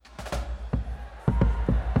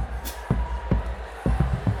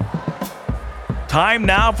Time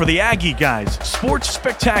now for the Aggie Guys Sports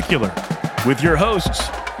Spectacular with your hosts,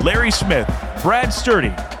 Larry Smith, Brad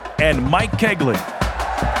Sturdy, and Mike Kegley.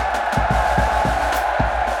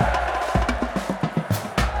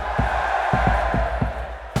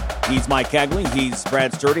 He's Mike Kegley. He's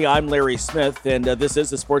Brad Sturdy. I'm Larry Smith, and this is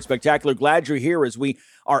the Sports Spectacular. Glad you're here as we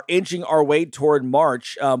are inching our way toward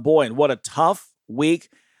March. Boy, and what a tough week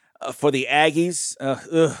for the Aggies.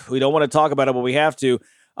 We don't want to talk about it, but we have to.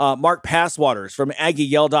 Mark Passwaters from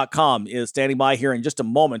AggieYell.com is standing by here in just a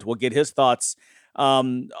moment. We'll get his thoughts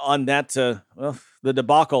on that, the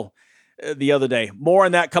debacle the other day. More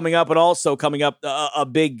on that coming up, and also coming up a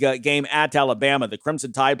big game at Alabama. The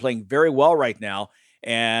Crimson Tide playing very well right now,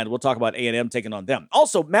 and we'll talk about A&M taking on them.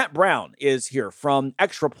 Also, Matt Brown is here from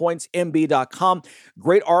ExtraPointsMB.com.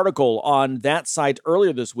 Great article on that site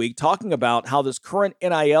earlier this week talking about how this current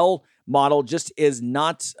NIL model just is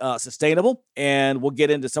not sustainable, and we'll get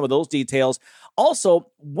into some of those details. Also,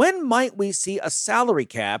 when might we see a salary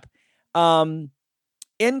cap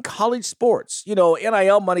in college sports? You know,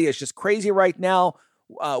 NIL money is just crazy right now.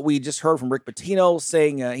 We just heard from Rick Pitino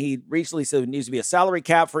saying he recently said there needs to be a salary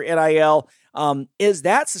cap for NIL. Is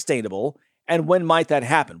that sustainable? And when might that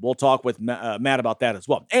happen? We'll talk with Matt about that as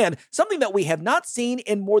well. And something that we have not seen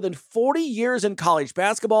in more than 40 years in college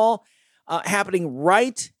basketball happening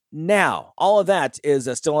right now. All of that is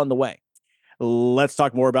still on the way. Let's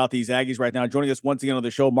talk more about these Aggies right now. Joining us once again on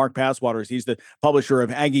the show, Mark Passwaters. He's the publisher of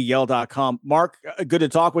AggieYell.com. Mark, good to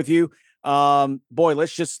talk with you. Boy,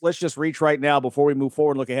 let's just reach right now before we move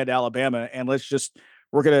forward and look ahead to Alabama. And we're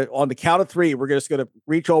going to, on the count of three, we're just going to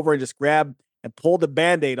reach over and just grab and pull the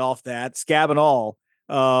Band-Aid off that, scab and all.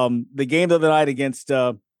 The game of the night against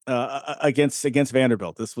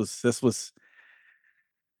Vanderbilt. This was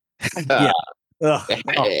yeah.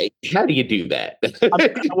 How do you do that?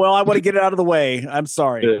 Well, I want to get it out of the way. I'm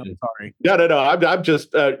sorry. No. I'm just,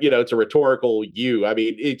 it's a rhetorical you. I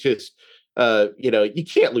mean, it just, you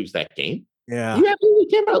can't lose that game. Yeah. You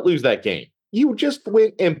cannot lose that game. You just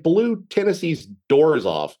went and blew Tennessee's doors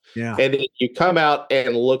off. Yeah. And then you come out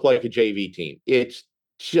and look like a JV team. It's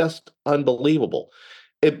just unbelievable.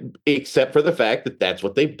 Except for the fact that that's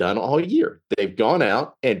what they've done all year. They've gone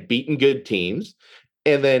out and beaten good teams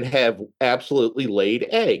and then have absolutely laid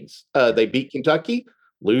eggs. They beat Kentucky,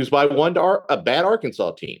 lose by 1 to a bad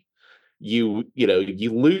Arkansas team. You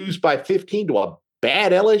lose by 15 to a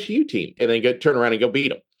bad LSU team, and then turn around and go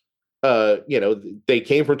beat them. They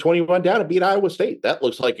came from 21 down and beat Iowa State. That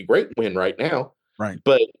looks like a great win right now. Right.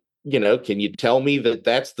 But, can you tell me that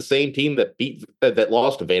that's the same team that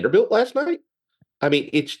lost to Vanderbilt last night? I mean,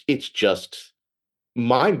 it's just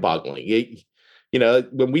mind-boggling.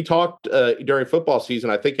 When we talked during football season,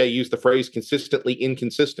 I think I used the phrase consistently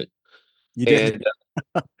inconsistent. You did.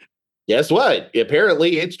 And guess what?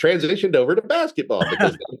 Apparently, it's transitioned over to basketball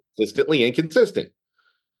because they're consistently inconsistent.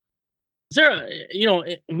 Is there,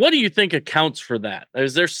 what do you think accounts for that?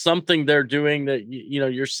 Is there something they're doing that,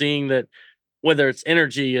 you're seeing that, whether it's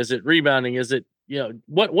energy, is it rebounding? Is it,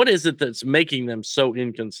 what is it that's making them so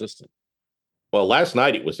inconsistent? Well, last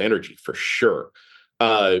night it was energy for sure.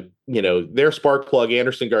 Their spark plug,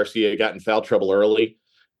 Anderson Garcia, got in foul trouble early,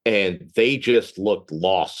 and they just looked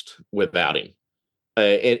lost without him.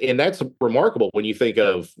 And that's remarkable when you think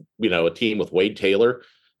of, a team with Wade Taylor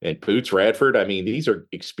and Poots Radford. I mean, these are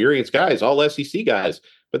experienced guys, all SEC guys,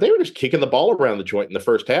 but they were just kicking the ball around the joint in the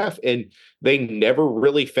first half, and they never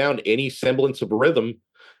really found any semblance of rhythm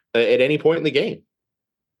at any point in the game.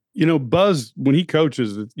 Buzz, when he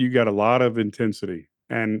coaches, you got a lot of intensity.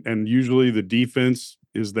 And usually the defense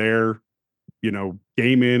is there, game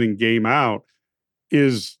in and game out.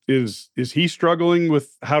 Is he struggling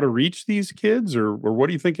with how to reach these kids, or what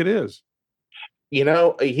do you think it is? He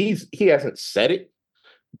hasn't said it,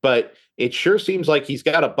 but it sure seems like he's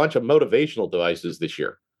got a bunch of motivational devices this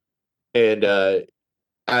year. And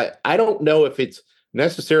I don't know if it's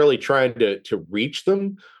necessarily trying to reach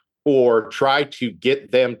them or try to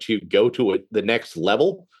get them to go to the next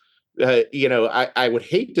level. I would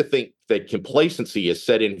hate to think that complacency is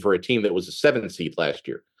set in for a team that was a 7 seed last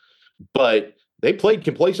year, but they played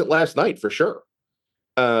complacent last night for sure.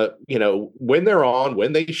 When they're on,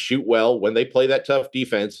 when they shoot well, when they play that tough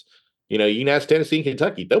defense, you can ask Tennessee and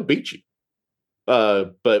Kentucky, they'll beat you.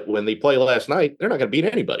 But when they play last night, they're not going to beat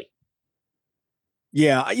anybody.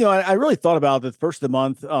 Yeah, I really thought about the first of the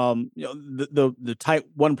month, the tight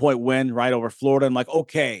 1-point win right over Florida. I'm like,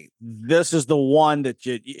 okay, this is the one that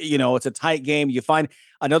it's a tight game. You find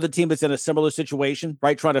another team that's in a similar situation,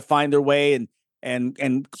 right, trying to find their way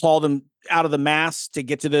and claw them out of the mass to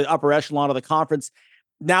get to the upper echelon of the conference.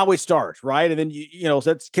 now we start, right? And then, so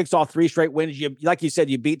that kicks off 3 straight wins. Like you said,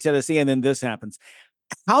 you beat Tennessee, and then this happens.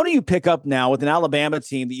 How do you pick up now with an Alabama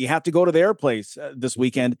team that you have to go to their place this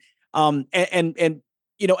weekend, and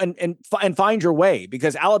find your way?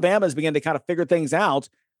 Because Alabama's beginning to kind of figure things out.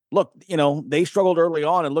 Look, they struggled early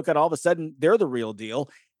on, and look at all of a sudden they're the real deal.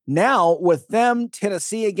 Now with them,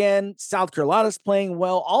 Tennessee again, South Carolina's playing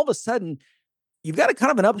well. All of a sudden, you've got a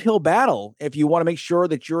kind of an uphill battle if you want to make sure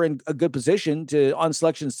that you're in a good position on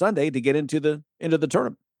Selection Sunday to get into the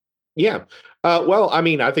tournament. Yeah. Well, I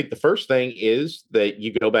mean, I think the first thing is that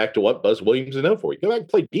you go back to what Buzz Williams is known for. You go back and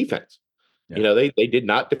play defense. Yeah. They did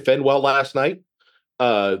not defend well last night.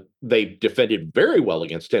 They defended very well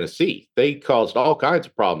against Tennessee. They caused all kinds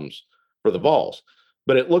of problems for the Vols,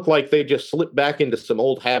 but it looked like they just slipped back into some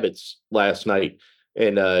old habits last night,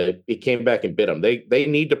 and it came back and bit them. They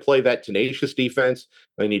need to play that tenacious defense.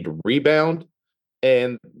 They need to rebound,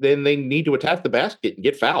 and then they need to attack the basket and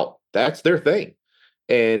get fouled. That's their thing.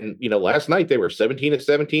 And, last night they were 17 of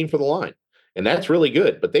 17 for the line, and that's really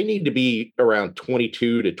good, but they need to be around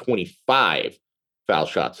 22 to 25 foul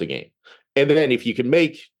shots a game. And then if you can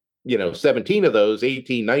make, 17 of those,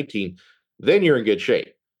 18, 19, then you're in good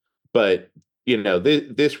shape. But,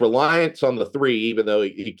 this reliance on the 3, even though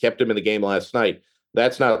he kept him in the game last night,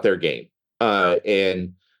 that's not their game.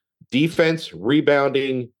 And defense,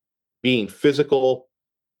 rebounding, being physical,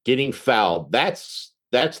 getting fouled, that's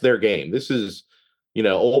their game. This is,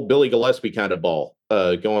 old Billy Gillespie kind of ball,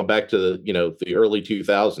 going back to the early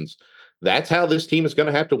 2000s. That's how this team is going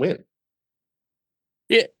to have to win.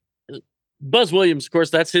 Yeah. Buzz Williams, of course,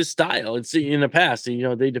 that's his style. It's in the past,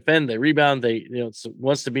 they defend, they rebound, they,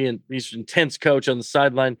 wants to be he's an intense coach on the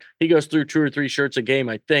sideline. He goes through 2 or 3 shirts a game,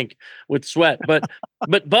 I think, with sweat. But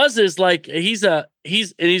Buzz is like, he's been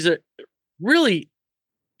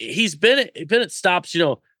at stops,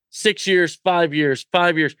 6 years, 5 years,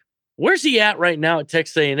 5 years. Where's he at right now at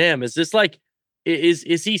Texas A&M? Is this like,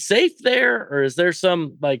 is he safe there, or is there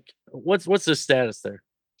some what's the status there?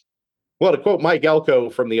 Well, to quote Mike Elko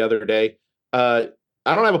from the other day, I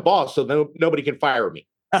don't have a boss, so nobody can fire me.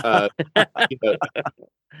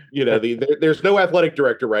 There's no athletic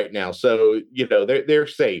director right now, so they're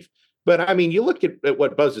safe. But I mean, you look at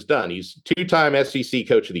what Buzz has done. He's 2-time SEC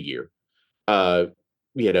Coach of the Year.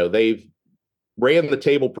 They've ran the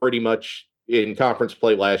table pretty much in conference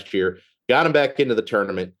play last year. Got him back into the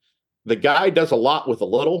tournament. The guy does a lot with a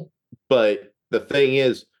little, but the thing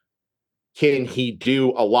is, can he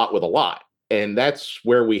do a lot with a lot? And that's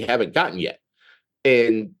where we haven't gotten yet.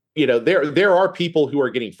 And, there are people who are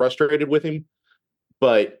getting frustrated with him,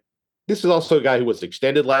 but this is also a guy who was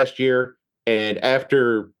extended last year. And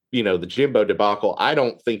after, the Jimbo debacle, I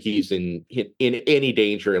don't think he's in any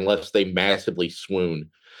danger unless they massively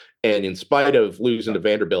swoon. And in spite of losing to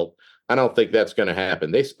Vanderbilt, I don't think that's going to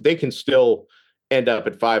happen. They can still end up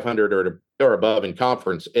at 500 or above in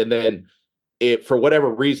conference. And then for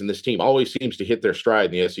whatever reason, this team always seems to hit their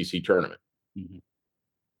stride in the SEC tournament. Mm-hmm.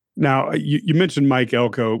 Now, you mentioned Mike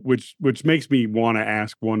Elko, which makes me want to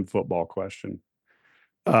ask one football question.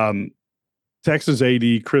 Texas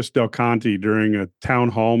AD Chris Del Conte, during a town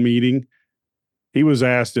hall meeting, he was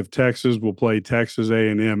asked if Texas will play Texas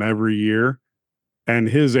A&M every year, and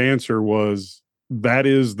his answer was, "That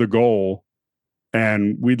is the goal,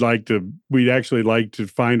 and we'd actually like to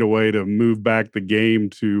find a way to move back the game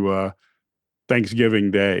to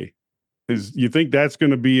Thanksgiving Day." You think that's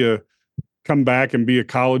going to come back and be a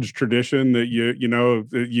college tradition that you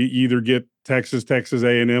either get Texas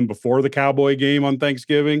A&M before the Cowboy game on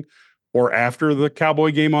Thanksgiving or after the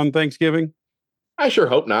Cowboy game on Thanksgiving? I sure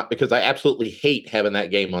hope not, because I absolutely hate having that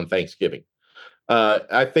game on Thanksgiving.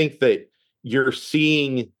 I think that you're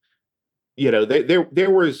seeing, there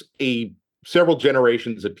was several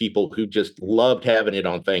generations of people who just loved having it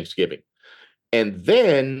on Thanksgiving. And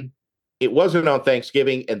then it wasn't on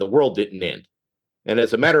Thanksgiving and the world didn't end. And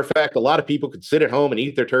as a matter of fact, a lot of people could sit at home and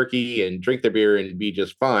eat their turkey and drink their beer and be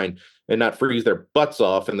just fine and not freeze their butts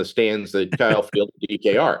off in the stands at Kyle Field and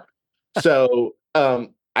DKR. So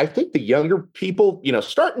I think the younger people,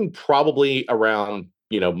 starting probably around,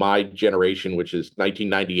 my generation, which is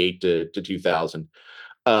 1998 to 2000,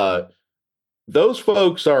 those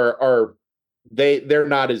folks they're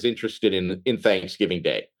not as interested in Thanksgiving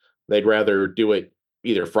Day. They'd rather do it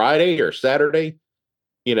either Friday or Saturday,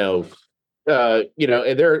 and there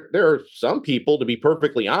are some people, to be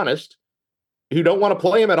perfectly honest, who don't want to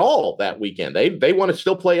play them at all that weekend. They want to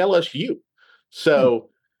still play LSU. So,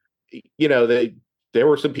 there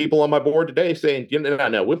were some people on my board today saying,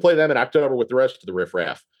 no, we'll play them in October with the rest of the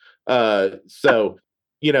riffraff. So,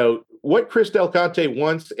 what Chris Del Conte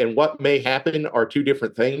wants and what may happen are two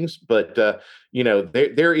different things. But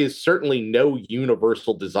there is certainly no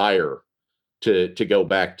universal desire to go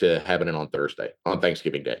back to having it on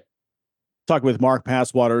Thanksgiving Day. Talking with Mark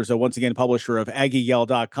Passwaters, once again, publisher of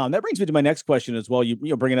AggieYell.com. That brings me to my next question as well.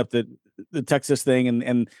 You bringing up the Texas thing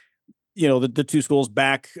and the two schools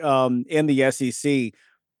back in the SEC.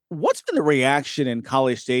 What's been the reaction in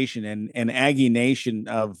College Station and Aggie Nation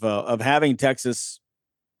of having Texas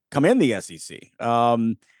come in the SEC?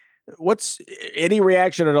 What's any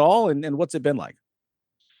reaction at all, and what's it been like?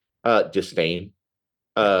 Disdain.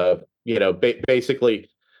 Basically,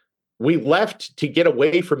 we left to get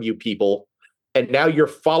away from you people, and now you're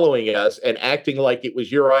following us and acting like it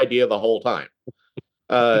was your idea the whole time.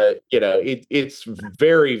 It's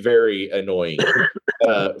very, very annoying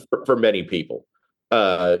for many people.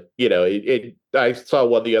 I saw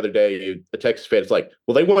one the other day, a Texas fan's like,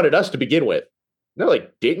 well, they wanted us to begin with. No,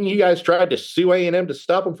 like, didn't you guys try to sue A&M to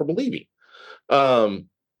stop them from leaving? So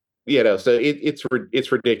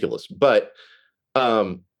it's ridiculous. But,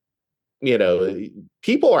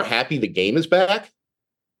 people are happy the game is back.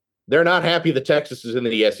 They're not happy the Texas is in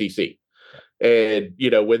the SEC. And,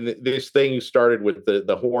 when this thing started with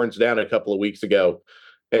the horns down a couple of weeks ago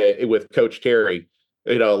with Coach Terry,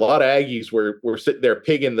 a lot of Aggies were sitting there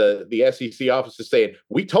pigging the SEC offices saying,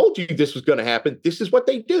 we told you this was going to happen. This is what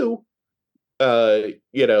they do.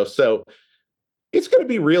 So it's going to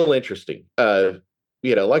be real interesting.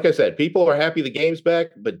 Like I said, people are happy the game's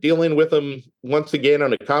back, but dealing with them once again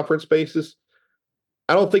on a conference basis,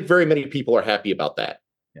 I don't think very many people are happy about that.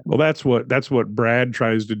 Well, that's what Brad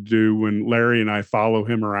tries to do when Larry and I follow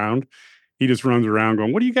him around. He just runs around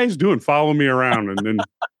going, what are you guys doing? Follow me around. And then,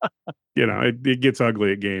 it gets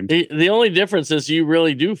ugly at games. The only difference is you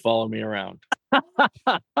really do follow me around.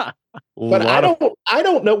 But I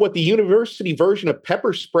don't know what the university version of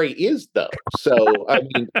pepper spray is, though. So, I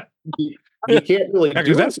mean, you can't really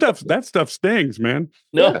do that stuff stings, man.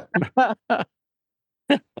 No. Yeah.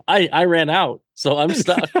 I ran out, so I'm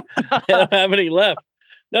stuck. I don't have any left.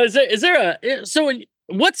 Now,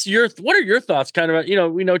 what are your thoughts kind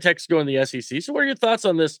of, we know Texas going to the SEC. So what are your thoughts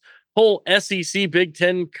on this whole SEC Big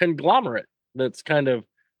Ten conglomerate that's kind of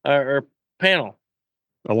or panel?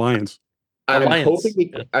 Alliance. I'm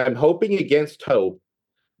hoping against hope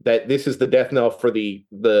that this is the death knell for the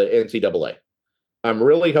NCAA. I'm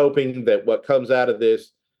really hoping that what comes out of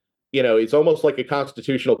this, it's almost like a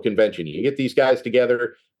constitutional convention. You get these guys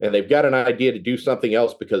together and they've got an idea to do something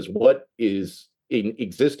else because what is in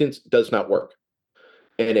existence does not work.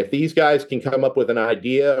 And if these guys can come up with an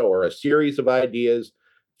idea or a series of ideas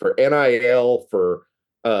for NIL, for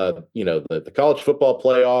the college football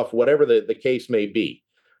playoff, whatever the case may be,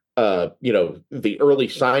 the early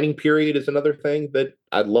signing period is another thing that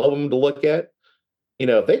I'd love them to look at.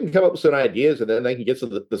 If they can come up with some ideas and then they can get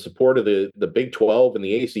to the support of the Big 12 and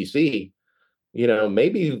the ACC,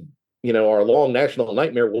 maybe our long national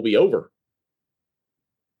nightmare will be over.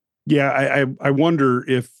 Yeah, I wonder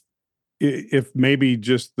if maybe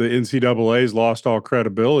just the NCAA's lost all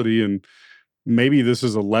credibility, and maybe this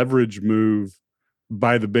is a leverage move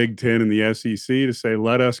by the Big Ten and the SEC to say,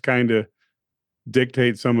 let us kind of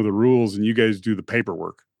dictate some of the rules and you guys do the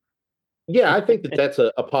paperwork. Yeah, I think that's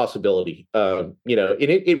a possibility. And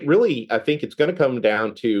it really, I think it's going to come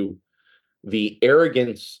down to the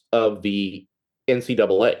arrogance of the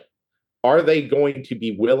NCAA. Are they going to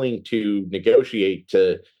be willing to negotiate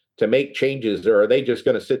to make changes, or are they just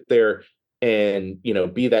going to sit there and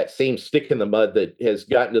be that same stick in the mud that has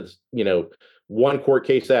gotten to one court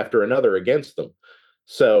case after another against them?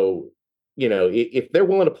 So if they're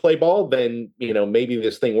willing to play ball, then maybe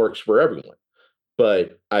this thing works for everyone.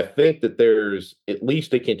 But I think that there's at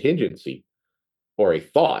least a contingency or a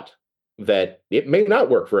thought that it may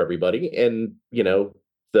not work for everybody, and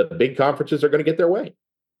the big conferences are going to get their way.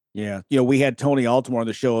 Yeah. We had Tony Altimore on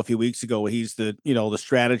the show a few weeks ago. He's the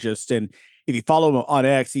strategist. And if you follow him on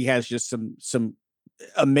X, he has just some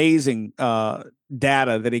amazing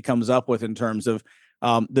data that he comes up with in terms of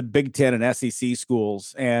the Big Ten and SEC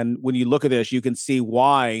schools. And when you look at this, you can see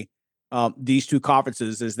why these two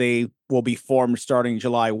conferences, as they will be formed starting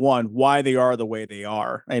July 1, why they are the way they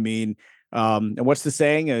are. I mean, and what's the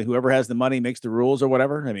saying? Whoever has the money makes the rules or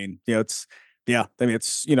whatever. I mean, it's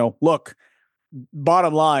look,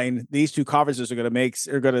 bottom line, these two conferences are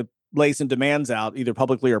going to lay some demands out either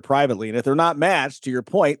publicly or privately. And if they're not matched, to your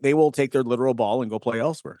point, they will take their literal ball and go play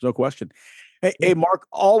elsewhere. No question. Hey, Mark,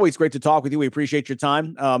 always great to talk with you. We appreciate your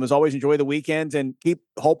time. As always, enjoy the weekend and keep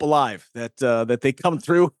hope alive that they come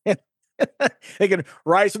through and they can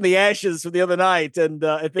rise from the ashes from the other night and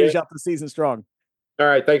finish out the season strong. All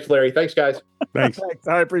right. Thanks, Larry. Thanks, guys. Thanks. Thanks.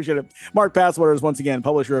 I appreciate it. Mark Passwater is once again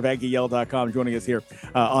publisher of AggieYell.com, joining us here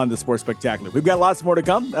on the Sports Spectacular. We've got lots more to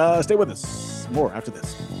come. Stay with us. More after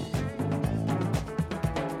this.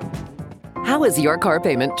 How is your car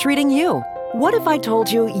payment treating you? What if I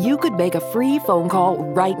told you you could make a free phone call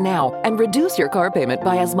right now and reduce your car payment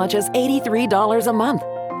by as much as $83 a month?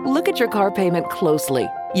 Look at your car payment closely.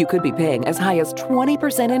 You could be paying as high as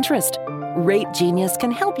 20% interest. Rate Genius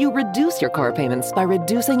can help you reduce your car payments by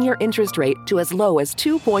reducing your interest rate to as low as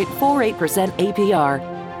 2.48%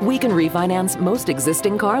 APR. We can refinance most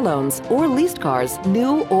existing car loans or leased cars,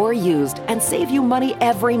 new or used, and save you money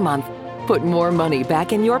every month. Put more money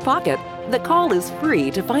back in your pocket. The call is free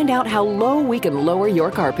to find out how low we can lower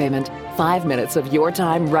your car payment. 5 minutes of your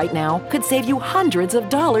time right now could save you hundreds of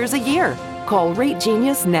dollars a year. Call Rate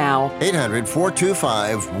Genius now.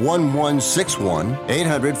 800-425-1161.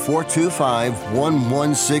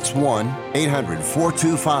 800-425-1161.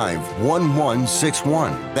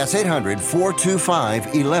 800-425-1161. That's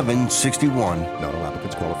 800-425-1161. Not all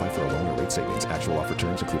applicants qualify for a loan or rate savings. Actual offer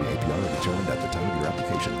terms, including APR, are determined at the time of your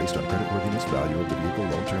application based on creditworthiness, value of the vehicle,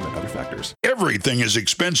 loan term, and other factors. Everything is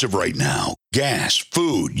expensive right now. Gas,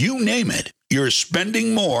 food, you name it. You're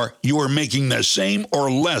spending more, you are making the same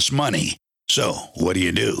or less money. So, what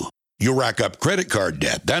do? You rack up credit card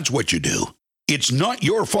debt. That's what you do. It's not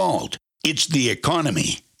your fault. It's the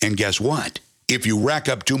economy. And guess what? If you rack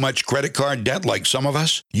up too much credit card debt like some of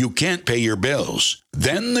us, you can't pay your bills.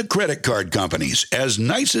 Then the credit card companies, as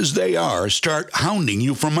nice as they are, start hounding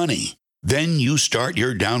you for money. Then you start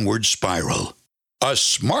your downward spiral. A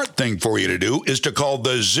smart thing for you to do is to call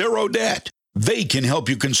the Zero Debt. They can help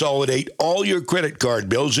you consolidate all your credit card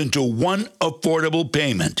bills into one affordable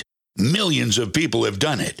payment. Millions of people have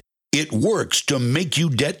done it. It works to make you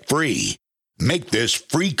debt-free. Make this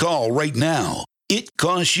free call right now. It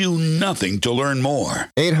costs you nothing to learn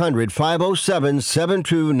more.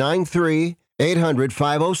 800-507-7293.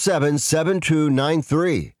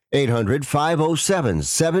 800-507-7293.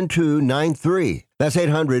 800-507-7293. That's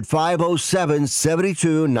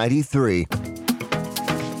 800-507-7293.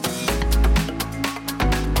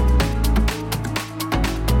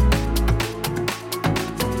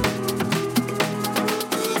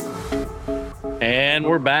 And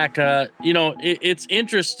we're back. It's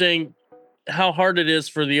interesting how hard it is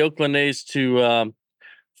for the Oakland A's to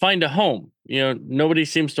find a home. Nobody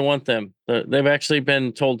seems to want them. They've actually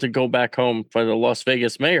been told to go back home by the Las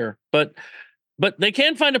Vegas mayor, but they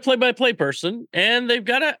can find a play-by-play person, and they've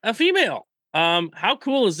got a female. How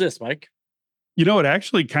cool is this, Mike? It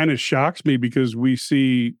actually kind of shocks me because we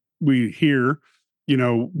hear,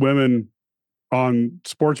 women on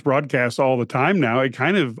sports broadcasts all the time now. I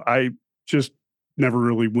just never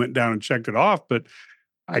really went down and checked it off, but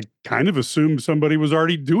I kind of assumed somebody was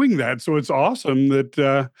already doing that. So it's awesome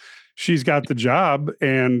that she's got the job,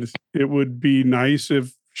 and it would be nice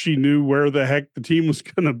if she knew where the heck the team was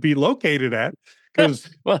going to be located at, because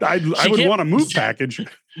I would want a move package.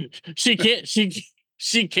 She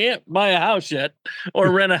can't buy a house yet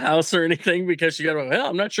or rent a house or anything because she got to,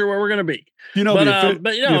 I'm not sure where we're going to be.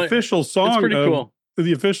 The official song, it's pretty cool.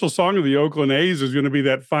 The official song of the Oakland A's is going to be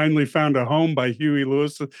that "Finally Found a Home" by Huey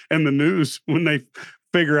Lewis and the News when they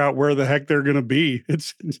figure out where the heck they're going to be.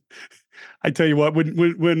 I tell you what,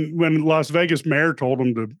 when Las Vegas mayor told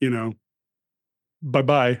them to,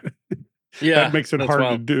 bye-bye, that makes it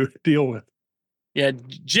hard to deal with. Yeah,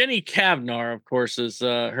 Jenny Kavnar, of course, is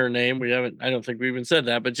her name. I don't think we even said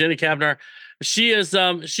that, but Jenny Kavnar, she is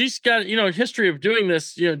she's got a history of doing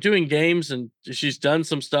this, doing games, and she's done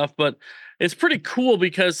some stuff, but it's pretty cool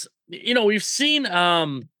because we've seen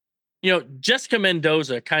Jessica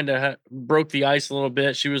Mendoza kind of broke the ice a little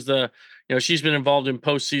bit. She was she's been involved in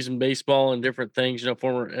postseason baseball and different things,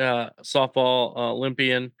 former softball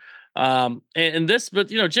Olympian. And this, but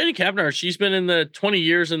Jenny Kavnar, she's been in the 20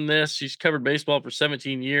 years in this. She's covered baseball for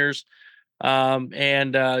 17 years.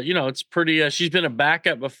 It's pretty, she's been a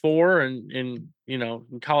backup before in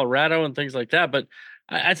Colorado and things like that. But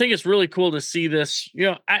I think it's really cool to see this.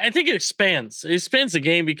 I think it expands the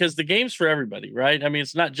game because the game's for everybody, right? I mean,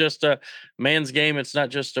 it's not just a man's game. It's not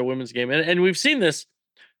just a women's game. And we've seen this,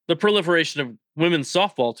 the proliferation of women's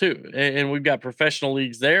softball too. And we've got professional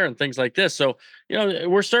leagues there and things like this. So,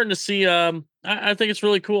 we're starting to see, I think it's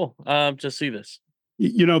really cool to see this.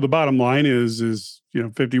 The bottom line is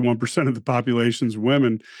 51% of the population's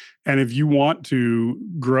women. And if you want to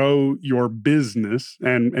grow your business,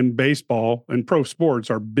 and baseball and pro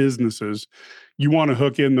sports are businesses, you want to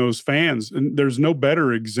hook in those fans. And there's no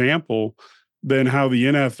better example than how the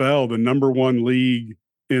NFL, the number one league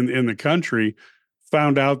in the country,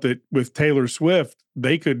 found out that with Taylor Swift,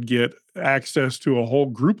 they could get access to a whole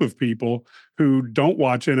group of people who don't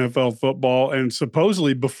watch NFL football. And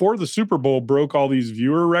supposedly before the Super Bowl broke all these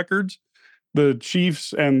viewer records, the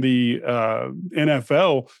Chiefs and the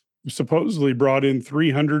NFL supposedly brought in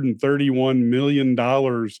 $331 million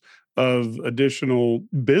of additional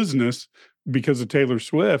business because of Taylor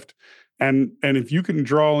Swift. And if you can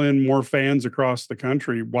draw in more fans across the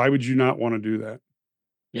country, why would you not want to do that?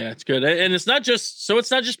 Yeah, it's good. And it's not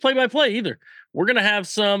just play by play either. We're going to have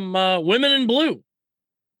some women in blue.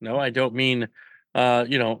 No, I don't mean,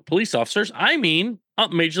 police officers. I mean,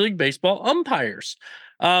 Major League Baseball umpires.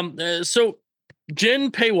 So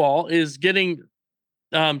Jen Paywall is getting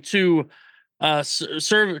to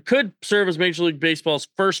could serve as Major League Baseball's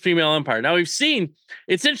first female umpire. Now it's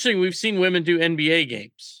interesting. We've seen women do NBA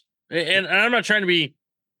games, and I'm not trying to be.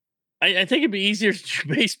 I think it'd be easier to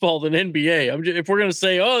do baseball than NBA. If we're going to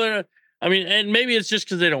say, and maybe it's just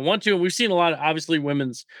because they don't want to. And we've seen a lot of, obviously,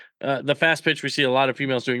 women's, the fast pitch, we see a lot of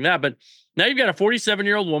females doing that. But now you've got a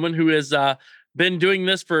 47-year-old woman who has been doing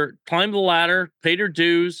this climbed the ladder, paid her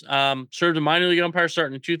dues, served a minor league umpire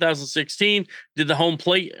starting in 2016, did the home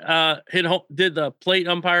plate, did the plate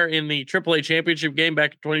umpire in the AAA championship game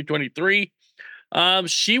back in 2023.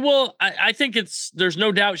 She will, I think there's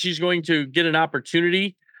no doubt she's going to get an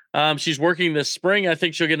opportunity. She's working this spring. I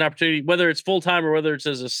think she'll get an opportunity, whether it's full-time or whether it's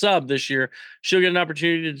as a sub this year, she'll get an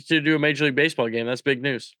opportunity to do a Major League Baseball game. That's big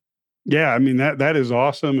news. Yeah. I mean, that is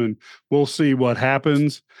awesome. And we'll see what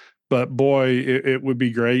happens, but boy, it would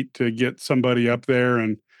be great to get somebody up there.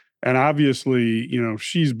 And obviously,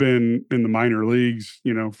 she's been in the minor leagues,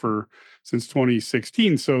 since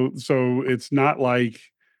 2016. So it's not like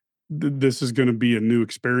this is going to be a new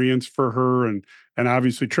experience for her. And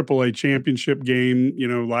obviously AAA championship game,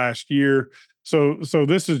 last year. So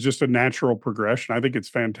this is just a natural progression. I think it's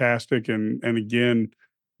fantastic. And again,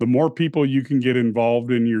 the more people you can get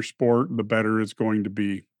involved in your sport, the better it's going to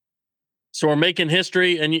be. So we're making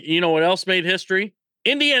history. And you know what else made history?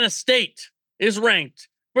 Indiana State is ranked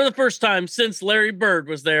for the first time since Larry Bird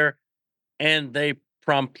was there. And they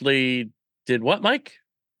promptly did what, Mike?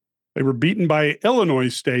 They were beaten by Illinois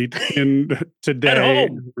State today. At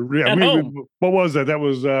home. Yeah, what was that? That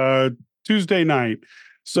was Tuesday night.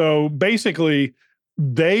 So basically,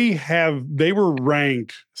 they were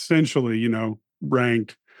ranked, essentially,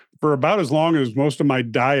 ranked for about as long as most of my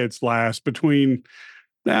diets last, between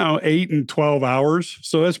now 8 and 12 hours.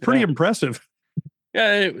 So that's pretty impressive.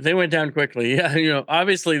 Yeah, they went down quickly. Yeah,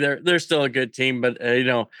 obviously they're still a good team, but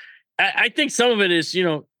I think some of it is,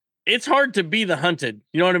 it's hard to be the hunted.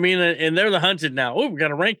 You know what I mean? And they're the hunted now. Oh, we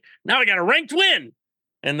got a ranked. Now we got a ranked win.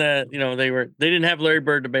 And they didn't have Larry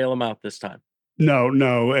Bird to bail them out this time. No.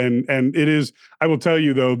 And it is, I will tell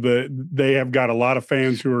you though, that they have got a lot of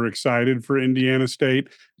fans who are excited for Indiana State.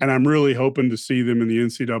 And I'm really hoping to see them in the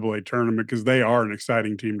NCAA tournament because they are an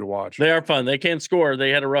exciting team to watch. They are fun. They can score.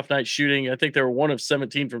 They had a rough night shooting. I think they were 1 of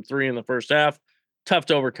 17 from 3 in the first half. Tough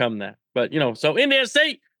to overcome that. But, so Indiana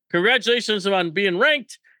State, congratulations on being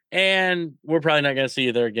ranked. And we're probably not going to see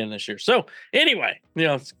you there again this year. So anyway,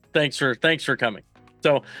 thanks for coming.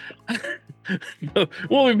 So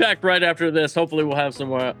we'll be back right after this. Hopefully we'll have some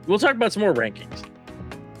more. We'll talk about some more rankings.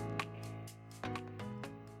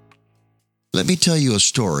 Let me tell you a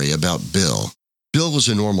story about Bill. Bill was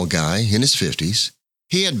a normal guy in his 50s.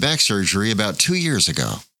 He had back surgery about 2 years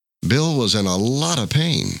ago. Bill was in a lot of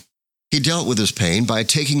pain. He dealt with his pain by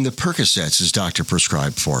taking the Percocets his doctor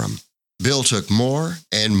prescribed for him. Bill took more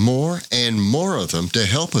and more and more of them to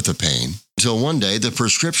help with the pain, until one day the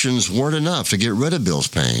prescriptions weren't enough to get rid of Bill's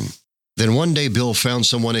pain. Then one day Bill found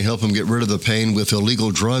someone to help him get rid of the pain with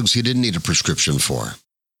illegal drugs he didn't need a prescription for.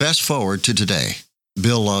 Fast forward to today.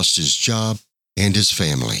 Bill lost his job and his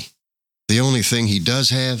family. The only thing he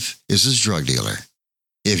does have is his drug dealer.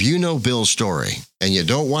 If you know Bill's story and you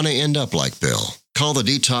don't want to end up like Bill, call the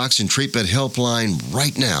Detox and Treatment Helpline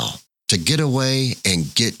right now to get away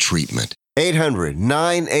and get treatment.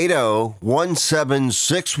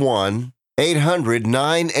 800-980-1761.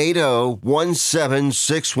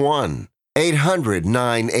 800-980-1761.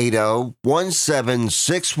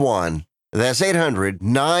 800-980-1761. That's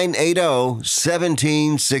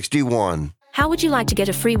 800-980-1761. How would you like to get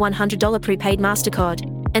a free $100 prepaid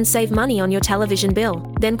MasterCard and save money on your television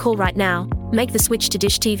bill? Then call right now. Make the switch to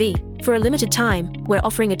Dish TV. For a limited time, we're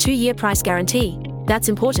offering a 2-year price guarantee. That's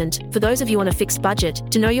important for those of you on a fixed budget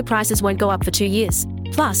to know your prices won't go up for 2 years.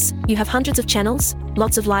 Plus, you have hundreds of channels,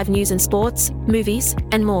 lots of live news and sports, movies,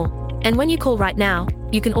 and more. And when you call right now,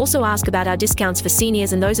 you can also ask about our discounts for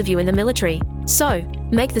seniors and those of you in the military. So,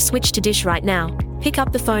 make the switch to Dish right now. Pick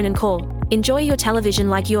up the phone and call. Enjoy your television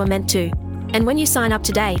like you are meant to. And when you sign up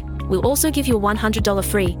today, we'll also give you a $100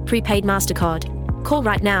 free prepaid MasterCard. Call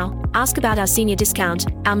right now, ask about our senior discount,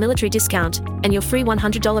 our military discount, and your free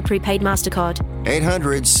 $100 prepaid MasterCard.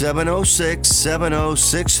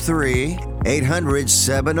 800-706-7063.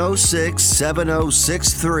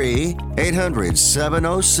 800-706-7063.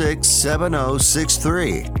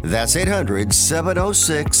 800-706-7063. That's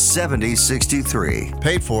 800-706-7063.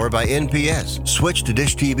 Paid for by NPS. Switch to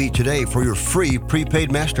Dish TV today for your free prepaid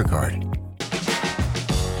MasterCard.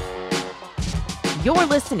 You're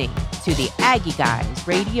listening to the Aggie Guys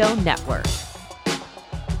Radio Network.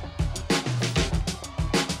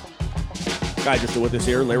 Guys, just with us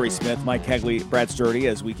here, Larry Smith, Mike Kegley, Brad Sturdy,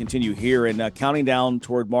 as we continue here and counting down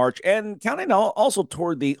toward March and counting also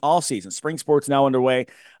toward the off season. Spring sports now underway.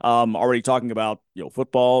 Already talking about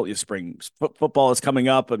football. Spring football is coming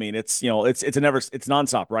up. I mean, it's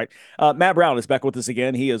nonstop, right? Matt Brown is back with us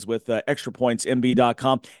again. He is with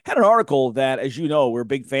ExtraPointsMB.com. Had an article that, as you know, we're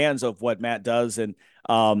big fans of what Matt does, and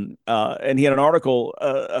he had an article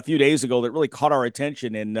a few days ago that really caught our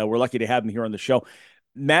attention, and we're lucky to have him here on the show.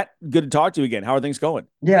 Matt, good to talk to you again. How are things going?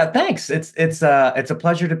 Yeah, thanks. It's a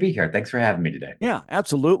pleasure to be here. Thanks for having me today. Yeah,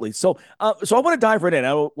 absolutely. So I want to dive right in. I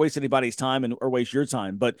don't waste anybody's time or waste your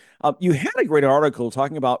time, but you had a great article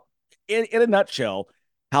talking about, in a nutshell,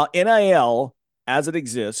 how NIL as it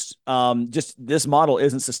exists, just this model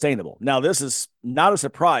isn't sustainable. Now, this is not a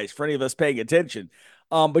surprise for any of us paying attention,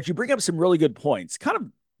 but you bring up some really good points. Kind of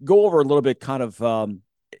go over a little bit, kind of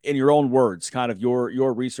in your own words, kind of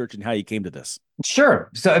your research and how you came to this. Sure.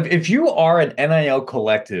 So if you are an NIL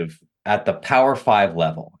collective at the Power 5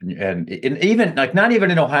 level, and even like not even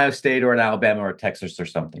in Ohio State or in Alabama or Texas or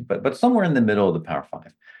something, but somewhere in the middle of the Power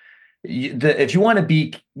 5, if you want to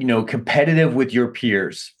be competitive with your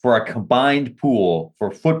peers for a combined pool for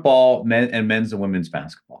football, men's and women's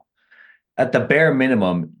basketball, at the bare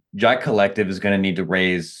minimum, Jai Collective is going to need to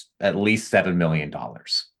raise at least $7 million.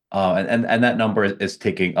 And that number is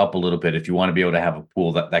ticking up a little bit if you want to be able to have a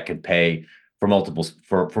pool that can pay for multiple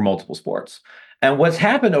sports. And what's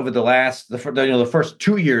happened over the first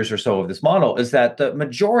 2 years or so of this model is that the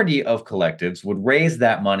majority of collectives would raise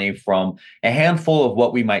that money from a handful of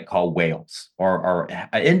what we might call whales or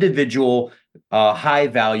individual high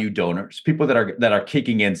value donors, people that are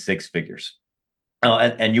kicking in six figures.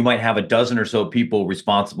 And you might have a dozen or so people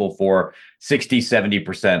responsible for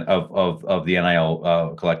 60-70% of the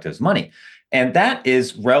NIL collective's money. And that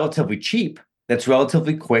is relatively cheap. That's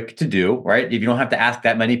relatively quick to do, right? If you don't have to ask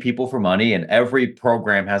that many people for money, and every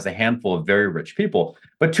program has a handful of very rich people.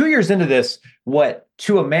 But 2 years into this, what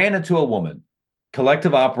to a man and to a woman,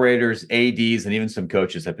 collective operators, ADs, and even some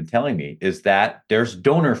coaches have been telling me is that there's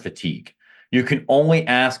donor fatigue. You can only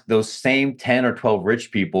ask those same 10 or 12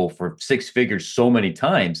 rich people for six figures so many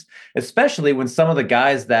times, especially when some of the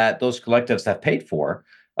guys that those collectives have paid for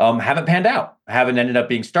haven't panned out, haven't ended up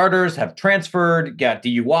being starters, have transferred, got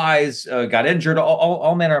DUIs, got injured,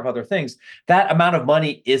 all manner of other things. That amount of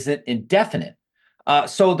money isn't indefinite.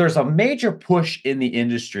 So there's a major push in the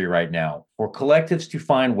industry right now for collectives to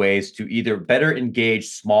find ways to either better engage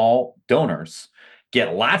small donors,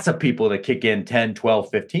 get lots of people to kick in 10, 12,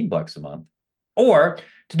 15 bucks a month, or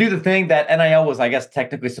to do the thing that NIL was, I guess,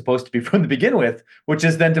 technically supposed to be from the begin with, which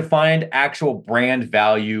is then to find actual brand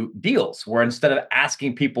value deals, where instead of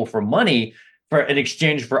asking people for money in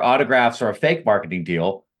exchange for autographs or a fake marketing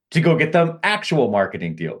deal, to go get them actual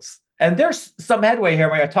marketing deals. And there's some headway here.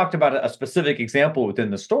 I talked about a specific example within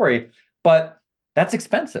the story, but that's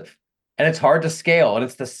expensive. And it's hard to scale. And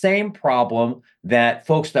it's the same problem that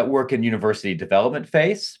folks that work in university development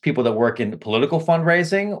face, people that work in political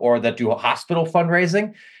fundraising or that do hospital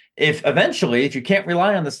fundraising. If you can't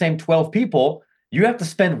rely on the same 12 people, you have to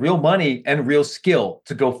spend real money and real skill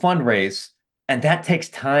to go fundraise. And that takes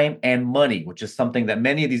time and money, which is something that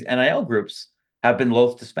many of these NIL groups have been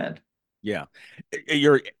loath to spend. Yeah,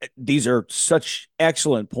 these are such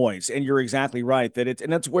excellent points. And you're exactly right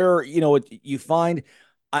and that's where, you find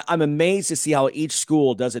I'm amazed to see how each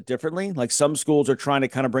school does it differently. Like some schools are trying to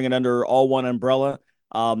kind of bring it under all one umbrella.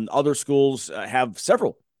 Other schools have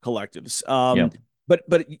several collectives.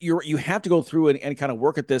 But you have to go through and kind of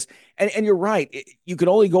work at this. And you're right. You can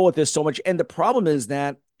only go with this so much. And the problem is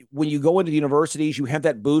that when you go into the universities, you have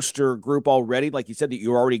that booster group already, like you said, that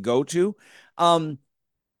you already go to.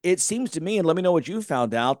 It seems to me, and let me know what you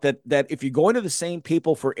found out, that if you're going to the same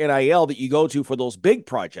people for NIL that you go to for those big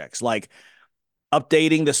projects, like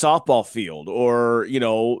updating the softball field or,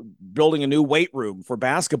 building a new weight room for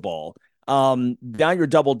basketball, now you're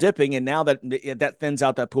double dipping. And now that thins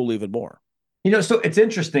out that pool even more. So it's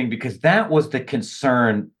interesting because that was the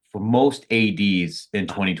concern for most ADs in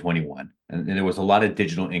 2021. And there was a lot of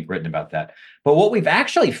digital ink written about that. But what we've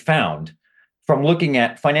actually found from looking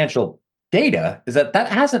at financial data is that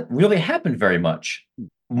hasn't really happened very much.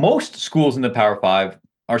 Most schools in the Power Five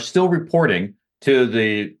are still reporting to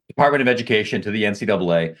the Department of Education, to the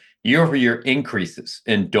NCAA, year-over-year increases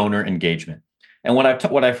in donor engagement. And what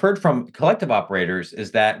I've heard from collective operators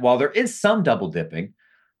is that while there is some double dipping,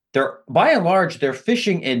 by and large, they're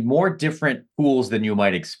fishing in more different pools than you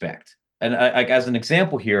might expect. And as an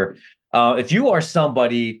example here, if you are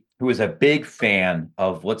somebody who is a big fan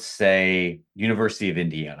of, let's say, University of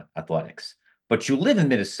Indiana athletics, but you live in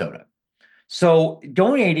Minnesota, so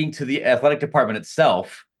donating to the athletic department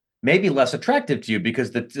itself may be less attractive to you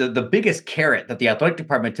because the biggest carrot that the athletic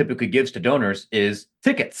department typically gives to donors is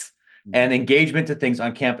tickets and engagement to things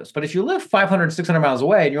on campus. But if you live 500, 600 miles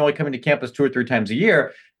away and you're only coming to campus 2 or 3 times a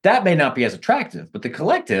year, that may not be as attractive. But the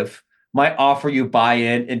collective might offer you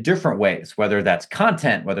buy-in in different ways, whether that's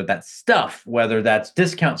content, whether that's stuff, whether that's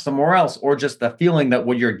discounts somewhere else, or just the feeling that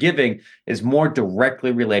what you're giving is more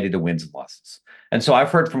directly related to wins and losses. And so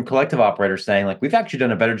I've heard from collective operators saying, like, we've actually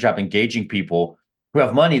done a better job engaging people who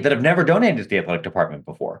have money that have never donated to the athletic department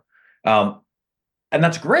before. And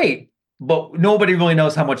that's great, but nobody really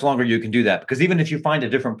knows how much longer you can do that, because even if you find a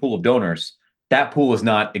different pool of donors, that pool is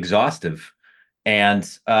not exhaustive. And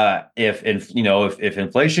if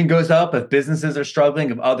inflation goes up, if businesses are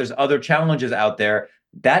struggling, if there's other challenges out there,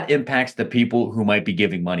 that impacts the people who might be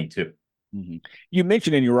giving money too. Mm-hmm. You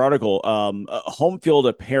mentioned in your article Home Field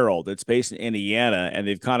Apparel that's based in Indiana, and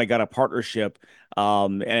they've kind of got a partnership.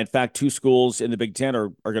 And in fact, 2 schools in the Big Ten are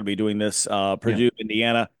going to be doing this, Purdue,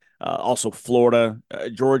 Indiana, also Florida,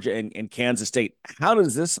 Georgia, and Kansas State. How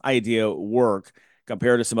does this idea work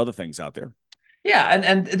compared to some other things out there? Yeah,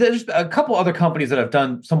 and there's a couple other companies that have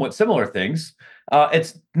done somewhat similar things.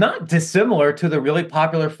 It's not dissimilar to the really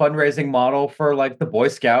popular fundraising model for like the Boy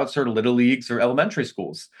Scouts or Little Leagues or elementary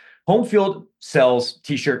schools. Home Field sells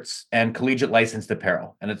T-shirts and collegiate licensed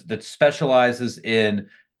apparel, and it specializes in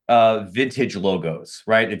vintage logos,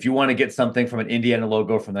 right? If you want to get something from an Indiana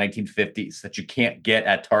logo from the 1950s that you can't get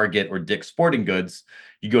at Target or Dick's Sporting Goods,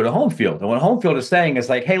 you go to Home Field. And what Home Field is saying is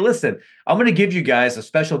like, hey, listen, I'm going to give you guys a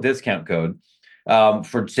special discount code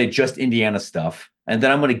for, say, just Indiana stuff. And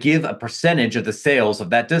then I'm going to give a percentage of the sales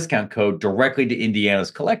of that discount code directly to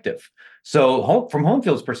Indiana's collective. So from Home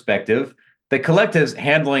Field's perspective, the collective's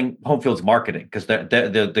handling Home Field's marketing because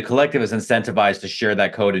the collective is incentivized to share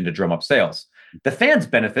that code and to drum up sales. The fans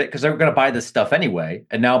benefit because they're going to buy this stuff anyway.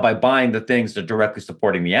 And now by buying the things, they're directly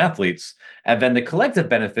supporting the athletes. And then the collective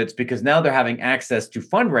benefits because now they're having access to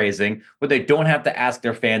fundraising where they don't have to ask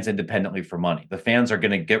their fans independently for money. The fans are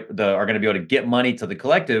going to be able to get money to the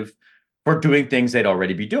collective for doing things they'd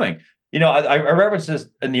already be doing. You know, I referenced this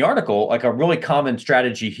in the article, like a really common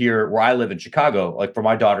strategy here where I live in Chicago, like for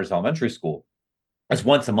my daughter's elementary school, is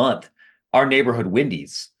once a month, our neighborhood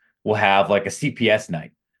Wendy's will have like a CPS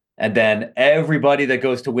night. And then everybody that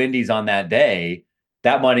goes to Wendy's on that day,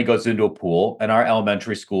 that money goes into a pool and our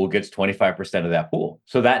elementary school gets 25% of that pool.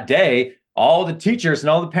 So that day, all the teachers and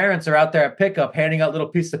all the parents are out there at pickup handing out little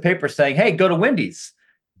pieces of paper saying, hey, go to Wendy's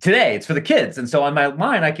today. It's for the kids. And so on my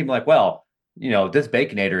mind, I can be like, well, you know, this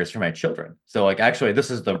Baconator is for my children. So like, actually,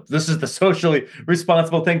 this is the socially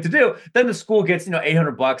responsible thing to do. Then the school gets, you know,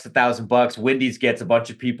 $800, $1,000. Wendy's gets a bunch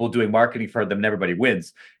of people doing marketing for them and everybody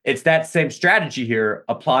wins. It's that same strategy here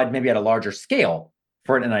applied maybe at a larger scale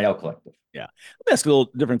for an NIL collective. Yeah. Let me ask a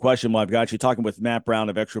little different question while I've got you. Talking with Matt Brown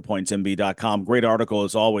of extrapointsmb.com. Great article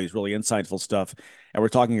as always, really insightful stuff. And we're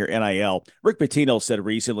talking here NIL. Rick Pitino said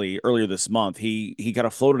recently, earlier this month, he kind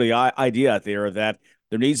of floated the idea out there that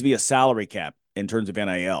there needs to be a salary cap in terms of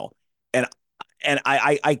NIL. And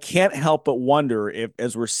I can't help but wonder if,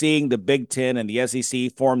 as we're seeing the Big Ten and the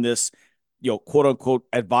SEC form this, you know, quote unquote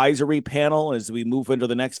advisory panel as we move into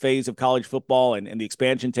the next phase of college football and the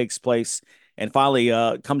expansion takes place and finally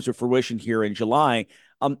comes to fruition here in July,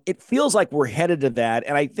 it feels like we're headed to that.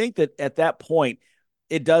 And I think that at that point,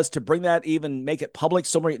 it does to bring that, even make it public.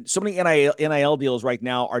 So many NIL deals right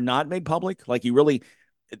now are not made public. Like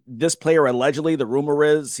this player allegedly, the rumor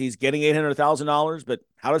is he's getting $800,000, but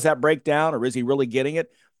how does that break down, or is he really getting it?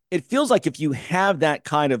 It feels like if you have that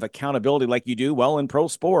kind of accountability like you do, well, in pro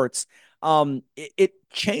sports, it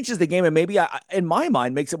changes the game and maybe, in my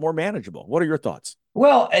mind, makes it more manageable. What are your thoughts?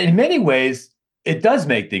 Well, in many ways, it does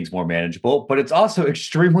make things more manageable, but it's also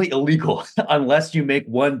extremely illegal unless you make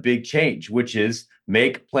one big change, which is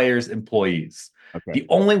make players employees. Okay. The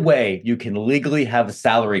only way you can legally have a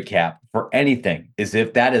salary cap for anything is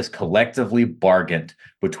if that is collectively bargained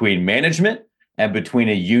between management and between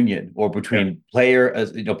a union or between player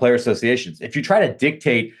associations. If you try to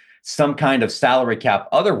dictate some kind of salary cap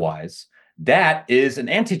otherwise, that is an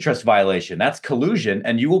antitrust violation. That's collusion,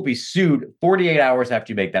 and you will be sued 48 hours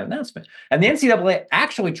after you make that announcement. And the NCAA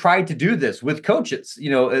actually tried to do this with coaches.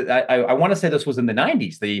 I want to say this was in the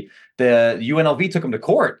 90s. The UNLV took them to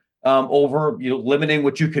court over limiting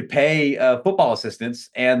what you could pay football assistants,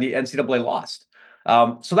 and the NCAA lost.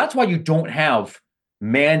 So that's why you don't have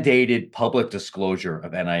mandated public disclosure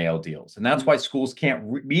of NIL deals, and that's why schools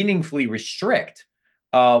can't meaningfully restrict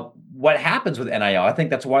what happens with NIL. I think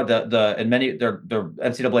that's why the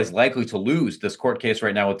NCAA is likely to lose this court case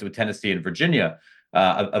right now with Tennessee and Virginia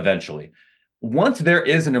eventually. Once there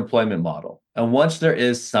is an employment model and once there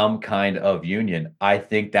is some kind of union, I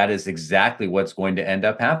think that is exactly what's going to end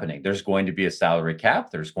up happening. There's going to be a salary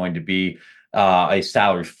cap. There's going to be a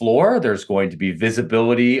salary floor. There's going to be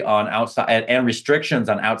visibility on outside and restrictions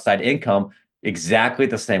on outside income, exactly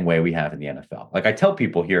the same way we have in the NFL. Like I tell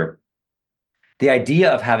people here, the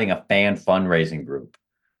idea of having a fan fundraising group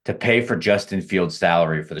to pay for Justin Fields'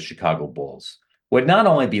 salary for the Chicago Bulls would not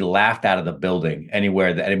only be laughed out of the building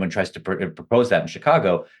anywhere that anyone tries to propose that in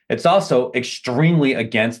Chicago, it's also extremely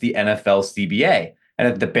against the NFL CBA. And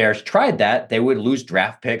if the Bears tried that, they would lose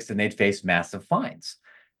draft picks and they'd face massive fines.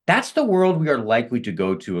 That's the world we are likely to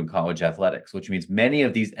go to in college athletics, which means many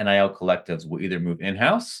of these NIL collectives will either move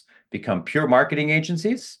in-house, become pure marketing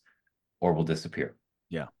agencies, or will disappear.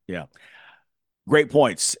 Yeah. Great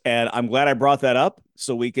points. And I'm glad I brought that up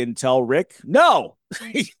so we can tell Rick, no,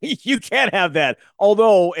 you can't have that.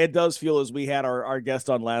 Although it does feel, as we had our guest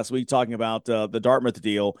on last week talking about the Dartmouth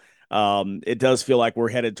deal, it does feel like we're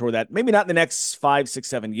headed toward that. Maybe not in the next 5, 6,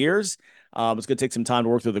 7 years. It's going to take some time to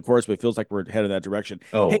work through the course, but it feels like we're headed in that direction.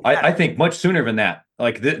 Oh, hey, I think much sooner than that.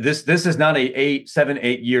 Like this is not a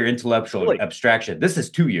 7-8 year intellectual abstraction. This is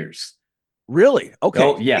 2 years. Really? Okay.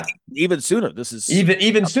 Oh, yeah. Even sooner. This is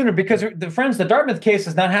even sooner because the Dartmouth case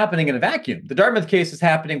is not happening in a vacuum. The Dartmouth case is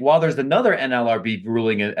happening while there's another NLRB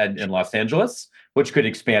ruling in Los Angeles, which could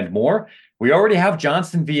expand more. We already have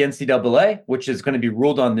Johnson v. NCAA, which is going to be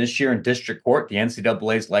ruled on this year in district court. The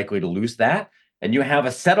NCAA is likely to lose that. And you have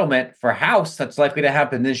a settlement for House that's likely to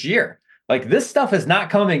happen this year. Like this stuff is not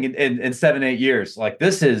coming in 7-8 years. Like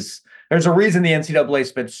there's a reason the NCAA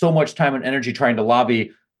spent so much time and energy trying to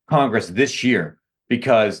lobby Congress this year,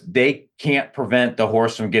 because they can't prevent the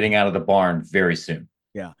horse from getting out of the barn very soon.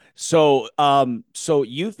 Yeah. So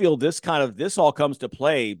you feel this all comes to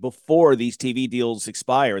play before these TV deals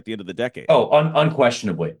expire at the end of the decade? Oh,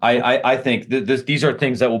 unquestionably. I think these are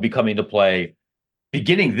things that will be coming to play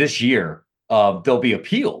beginning this year. They'll be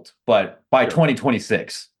appealed, but by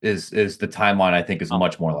 2026 is the timeline I think is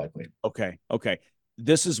much more likely. Okay.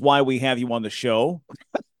 This is why we have you on the show.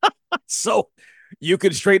 So you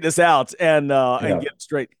can straighten this out and get it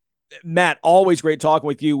straight. Matt, always great talking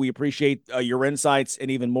with you. We appreciate your insights,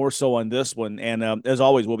 and even more so on this one. And as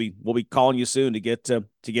always, we'll be calling you soon to get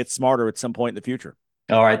smarter at some point in the future.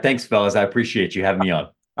 All right, thanks, fellas. I appreciate you having me on.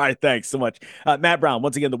 All right, thanks so much. Matt Brown,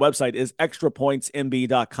 once again, the website is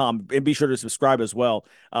extrapointsmb.com. And be sure to subscribe as well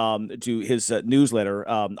to his newsletter.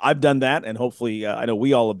 I've done that, and hopefully, I know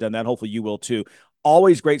we all have done that. Hopefully you will too.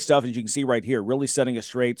 Always great stuff, as you can see right here, really setting us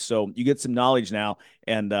straight. So you get some knowledge now,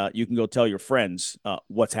 and you can go tell your friends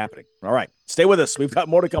what's happening. All right, stay with us. We've got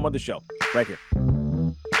more to come on the show right here.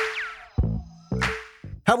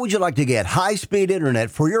 How would you like to get high-speed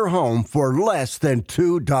internet for your home for less than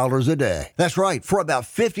 $2 a day? That's right. For about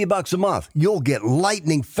 $50 a month, you'll get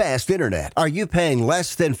lightning-fast internet. Are you paying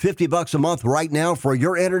less than $50 a month right now for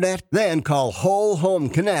your internet? Then call Whole Home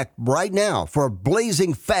Connect right now for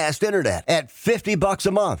blazing fast internet at $50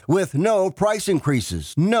 a month with no price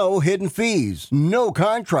increases, no hidden fees, no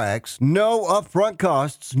contracts, no upfront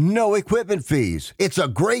costs, no equipment fees. It's a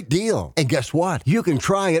great deal. And guess what? You can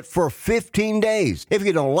try it for 15 days. If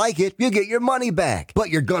you don't like it, you get your money back. But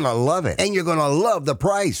you're gonna love it, and you're gonna love the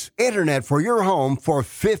price. Internet for your home for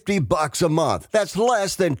 $50 a month. That's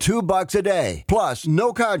less than $2 a day. Plus,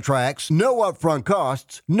 no contracts, no upfront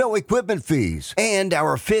costs, no equipment fees, and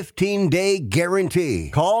our 15-day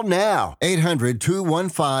guarantee. Call now.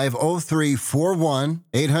 800-215-0341.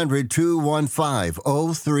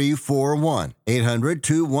 800-215-0341.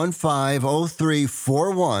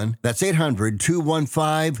 800-215-0341. That's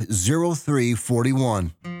 800-215-0341.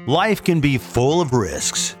 Life can be full of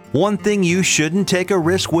risks. One thing you shouldn't take a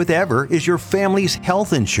risk with ever is your family's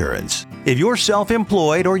health insurance. If you're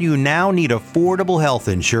self-employed or you now need affordable health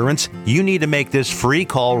insurance, you need to make this free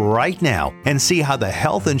call right now and see how the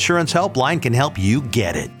Health Insurance Helpline can help you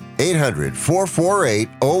get it.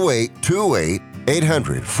 800-448-0828.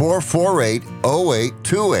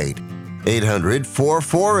 800-448-0828.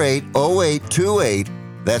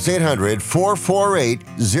 800-448-0828. That's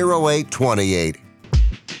 800-448-0828.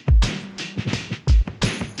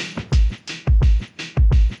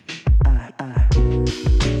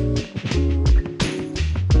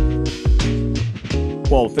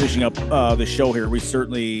 Well, finishing up the show here, we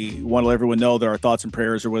certainly want to let everyone know that our thoughts and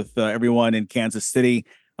prayers are with everyone in Kansas City.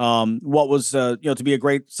 What was, to be a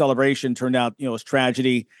great celebration turned out, as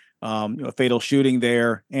tragedy, a fatal shooting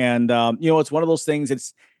there. And, it's one of those things.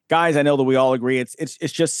 It's, guys, I know that we all agree it's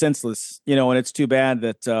just senseless, and it's too bad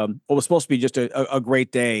that what was supposed to be just a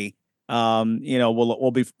great day,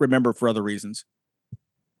 will be remembered for other reasons.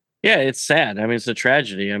 Yeah, it's sad. I mean, it's a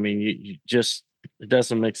tragedy. I mean, you just, it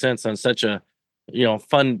doesn't make sense on such a,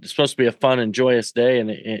 fun, it's supposed to be a fun and joyous day,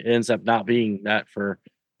 and it ends up not being that for,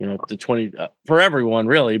 the 20, for everyone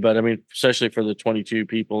really, but I mean, especially for the 22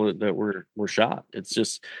 people that were shot.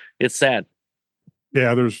 It's sad.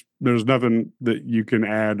 Yeah, there's nothing that you can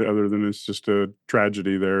add other than it's just a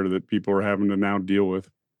tragedy there that people are having to now deal with.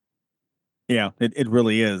 Yeah, it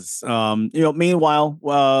really is. Meanwhile,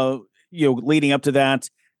 leading up to that,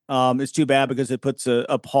 it's too bad because it puts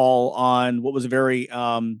a pall on what was a very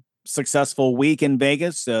successful week in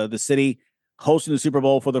Vegas. The city hosting the Super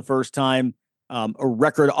Bowl for the first time, a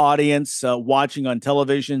record audience watching on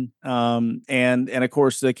television, and of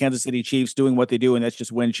course the Kansas City Chiefs doing what they do, and that's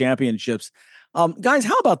just win championships. Guys,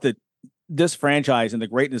 how about this franchise and the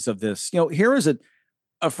greatness of this? Here is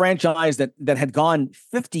a franchise that had gone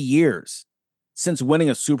 50 years since winning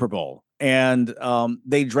a Super Bowl. And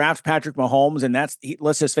they draft Patrick Mahomes, and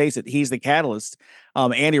let's just face it, he's the catalyst.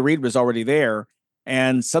 Andy Reid was already there,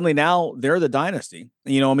 and suddenly now they're the dynasty.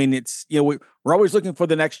 It's we're always looking for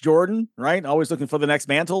the next Jordan, right? Always looking for the next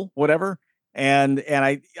mantle, whatever. And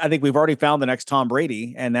I think we've already found the next Tom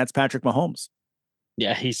Brady, and that's Patrick Mahomes.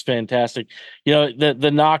 Yeah, he's fantastic.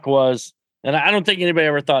 The knock was, and I don't think anybody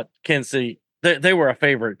ever thought Kansas City they were a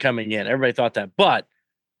favorite coming in. Everybody thought that, but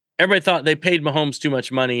everybody thought they paid Mahomes too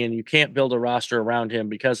much money and you can't build a roster around him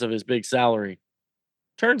because of his big salary.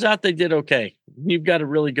 Turns out they did okay. You've got a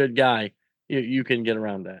really good guy. You can get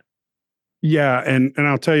around that. Yeah, and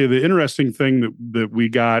I'll tell you the interesting thing that we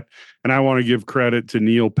got, and I want to give credit to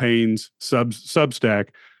Neil Payne's Substack,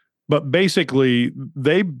 but basically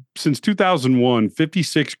since 2001,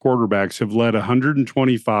 56 quarterbacks have led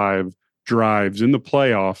 125 drives in the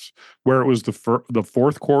playoffs where it was the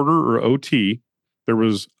fourth quarter or OT. There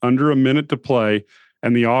was under a minute to play,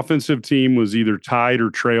 and the offensive team was either tied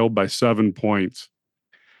or trailed by 7 points.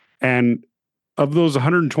 And of those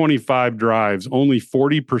 125 drives, only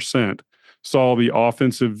 40% saw the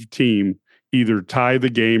offensive team either tie the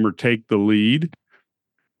game or take the lead.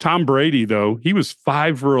 Tom Brady, though, he was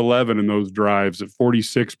 5 for 11 in those drives at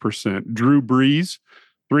 46%. Drew Brees,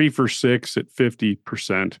 3 for 6 at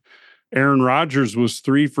 50%. Aaron Rodgers was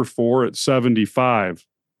 3 for 4 at 75%.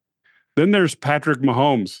 Then there's Patrick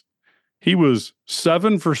Mahomes. He was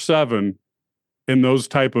 7 for 7 in those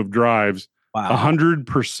type of drives, wow.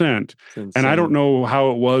 100%. And I don't know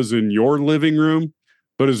how it was in your living room,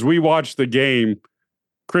 but as we watched the game,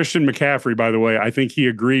 Christian McCaffrey, by the way, I think he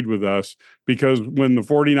agreed with us because when the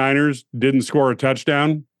 49ers didn't score a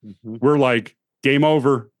touchdown, we're like, game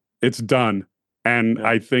over, it's done. And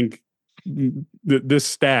I think this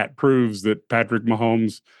stat proves that Patrick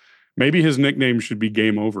Mahomes, maybe his nickname should be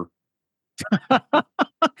Game Over.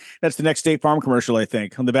 That's the next State Farm commercial, I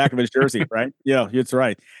think, on the back of his jersey, right? Yeah, it's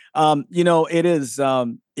right. It is.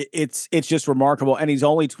 It's just remarkable, and he's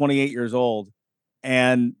only 28 years old,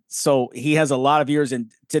 and so he has a lot of years in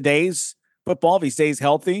today's football. If he stays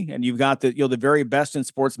healthy, and you've got the very best in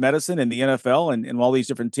sports medicine in the NFL and all these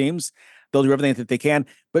different teams, they'll do everything that they can.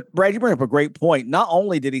 But Brad, you bring up a great point. Not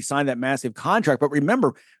only did he sign that massive contract, but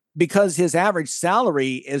remember, because his average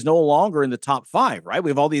salary is no longer in the top 5, right? We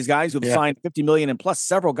have all these guys who've signed $50 million and plus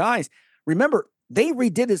several guys. Remember, they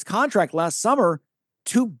redid his contract last summer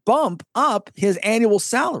to bump up his annual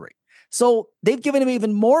salary. So they've given him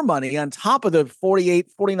even more money on top of the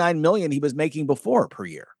 49 million he was making before per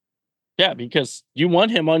year. Yeah, because you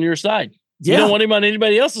want him on your side. Yeah. You don't want him on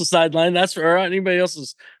anybody else's sideline. That's for anybody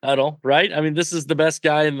else's huddle, right? I mean, this is the best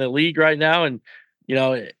guy in the league right now, and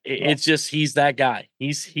it's just he's that guy.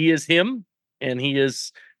 He is him, and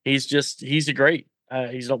he's a great.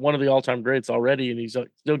 He's one of the all-time greats already, and he's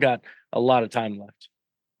still got a lot of time left.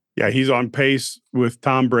 Yeah, he's on pace with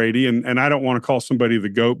Tom Brady, and I don't want to call somebody the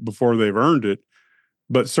GOAT before they've earned it,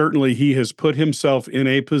 but certainly he has put himself in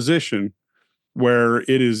a position where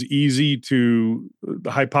it is easy to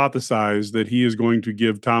hypothesize that he is going to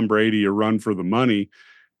give Tom Brady a run for the money,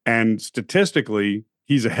 and statistically,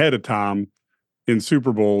 he's ahead of Tom in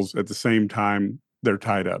Super Bowls at the same time they're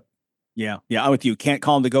tied up. Yeah, I'm with you. Can't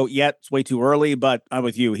call him the GOAT yet. It's way too early, but I'm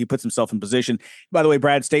with you. He puts himself in position. By the way,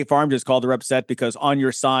 Brad, State Farm just called. They're upset because on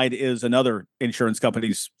your side is another insurance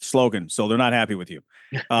company's slogan, so they're not happy with you.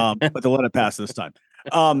 But they'll let it pass this time.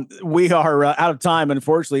 We are out of time.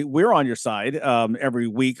 Unfortunately, we're on your side every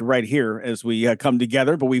week right here as we come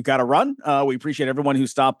together, but we've got to run. We appreciate everyone who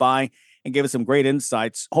stopped by and gave us some great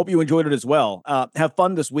insights. Hope you enjoyed it as well. Have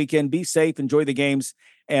fun this weekend. Be safe. Enjoy the games.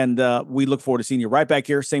 And we look forward to seeing you right back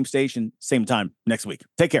here, same station, same time next week.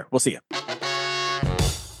 Take care. We'll see you.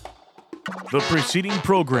 The preceding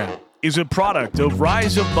program is a product of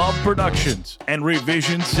Rise Above Productions and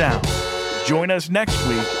Revision Sound. Join us next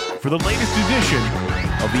week for the latest edition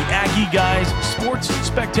of the Aggie Guys Sports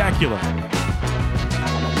Spectacular.